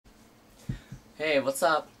Hey, what's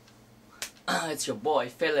up? It's your boy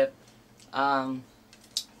Philip. Um,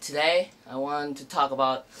 Today I want to talk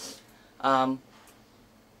about um,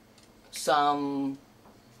 some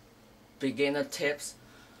beginner tips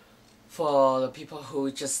for the people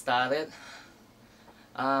who just started.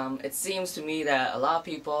 It seems to me that a lot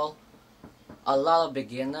of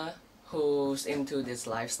beginner who's into this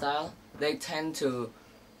lifestyle, they tend to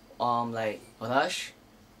like rush.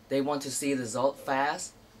 They want to see the result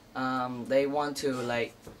fast. They want to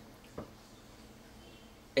like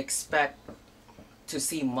expect to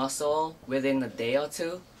see muscle within a day or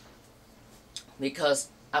two, because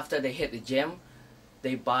after they hit the gym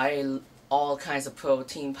they buy all kinds of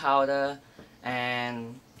protein powder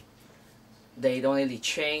and they don't really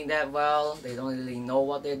train that well. They don't really know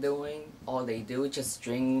what they're doing. All they do is just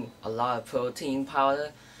drink a lot of protein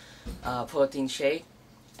powder, protein shake,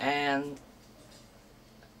 and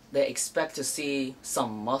they expect to see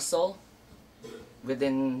some muscle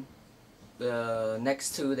within the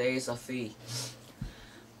next 2 days or 3.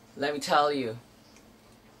 Let me tell you,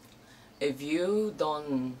 if you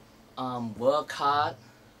don't work hard,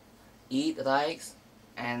 eat right,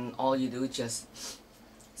 and all you do is just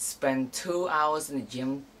spend 2 hours in the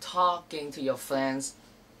gym talking to your friends,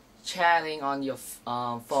 chatting on your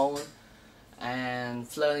phone, and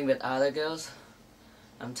flirting with other girls,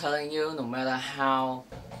 I'm telling you, no matter how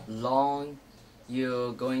long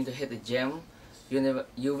you're going to hit the gym,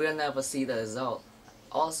 you will never see the result.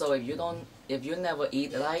 Also, if you never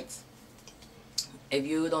eat right, if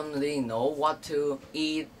you don't really know what to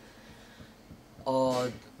eat,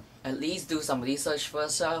 or at least do some research for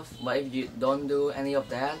yourself, but if you don't do any of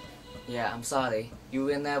that, yeah, I'm sorry, you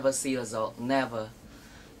will never see the result. Never.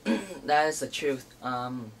 That is the truth.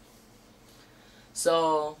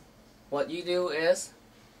 So what you do is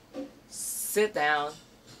sit down,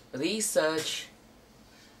 research,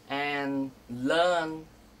 and learn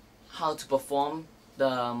how to perform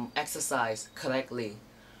the exercise correctly.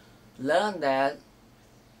 Learn that.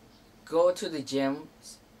 Go to the gym.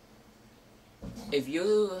 If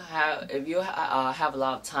you have a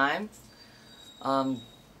lot of time,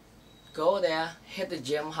 go there, hit the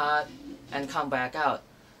gym hard, and come back out.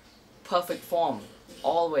 Perfect form,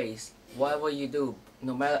 always. Whatever you do,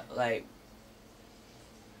 no matter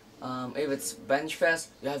if it's bench press,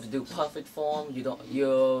 you have to do perfect form.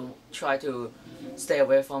 You try to stay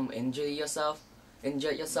away from injure yourself.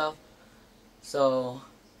 So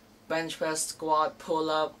bench press, squat,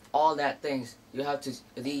 pull up, all that things, you have to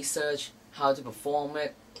research how to perform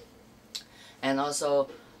it, and also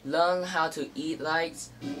learn how to eat right.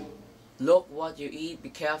 Look what you eat. Be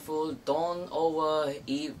careful. Don't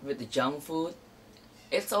overeat with the junk food.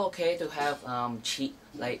 It's okay to have cheap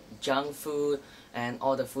like junk food and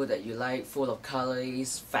all the food that you like, full of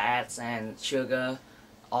calories, fats and sugar,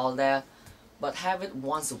 all that, but have it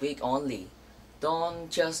once a week only.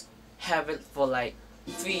 Don't just have it for like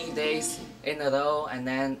 3 days in a row and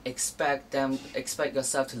then expect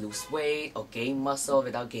yourself to lose weight or gain muscle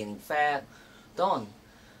without gaining fat. Don't.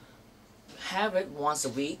 Have it once a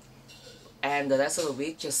week, and the rest of the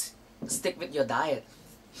week just stick with your diet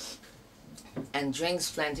and drink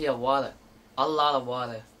plenty of water, a lot of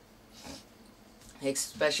water,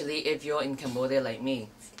 especially if you're in Cambodia like me.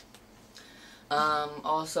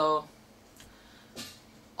 Also,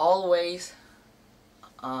 always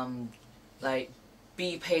like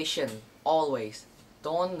be patient. Always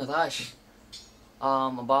don't rush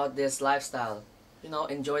about this lifestyle.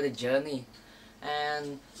 Enjoy the journey,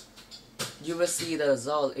 and you will see the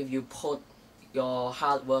result if you put your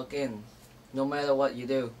hard work in, no matter what you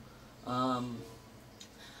do.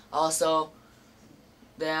 Also,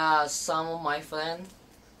 there are some of my friends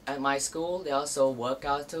at my school, they also work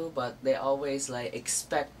out too, but they always like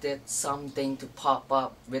expected something to pop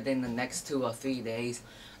up within the next 2 or 3 days.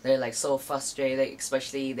 They're like so frustrated,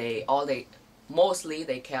 especially mostly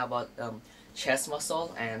they care about chest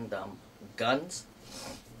muscle and guns.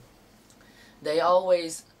 They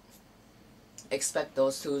always expect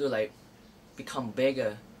those two to like become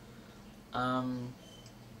bigger.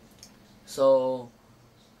 So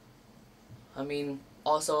I mean,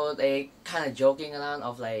 also they kind of joking around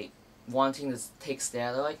of like wanting to take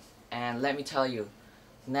steroid, and let me tell you,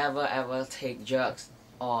 never ever take drugs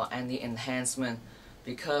or any enhancement,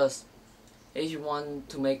 because if you want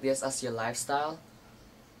to make this as your lifestyle,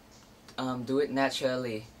 do it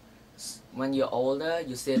naturally. When you're older,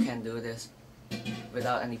 you still can do this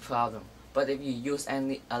without any problem. But if you use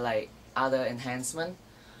any like other enhancement,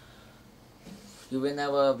 you will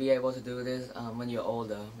never be able to do this when you're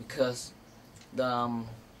older, because the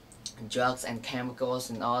drugs and chemicals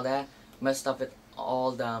and all that messed up with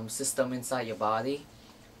all the system inside your body.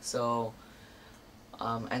 So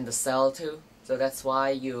and the cell too. So that's why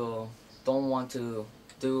you don't want to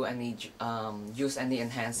do any use any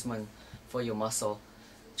enhancement for your muscle.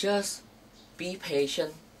 Just be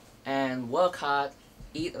patient and work hard,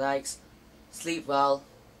 eat right, sleep well.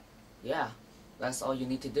 Yeah, that's all you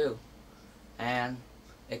need to do, and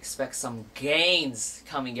expect some gains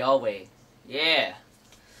coming your way. Yeah.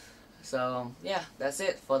 So yeah, that's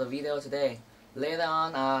it for the video today. Later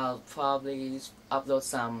on I'll probably upload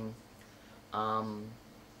some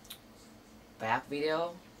back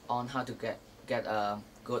video on how to get a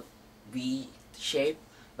good V shape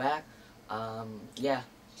back. Yeah,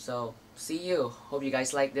 so see you. Hope you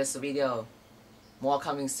guys like this video. More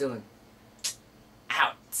coming soon.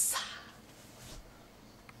 Out.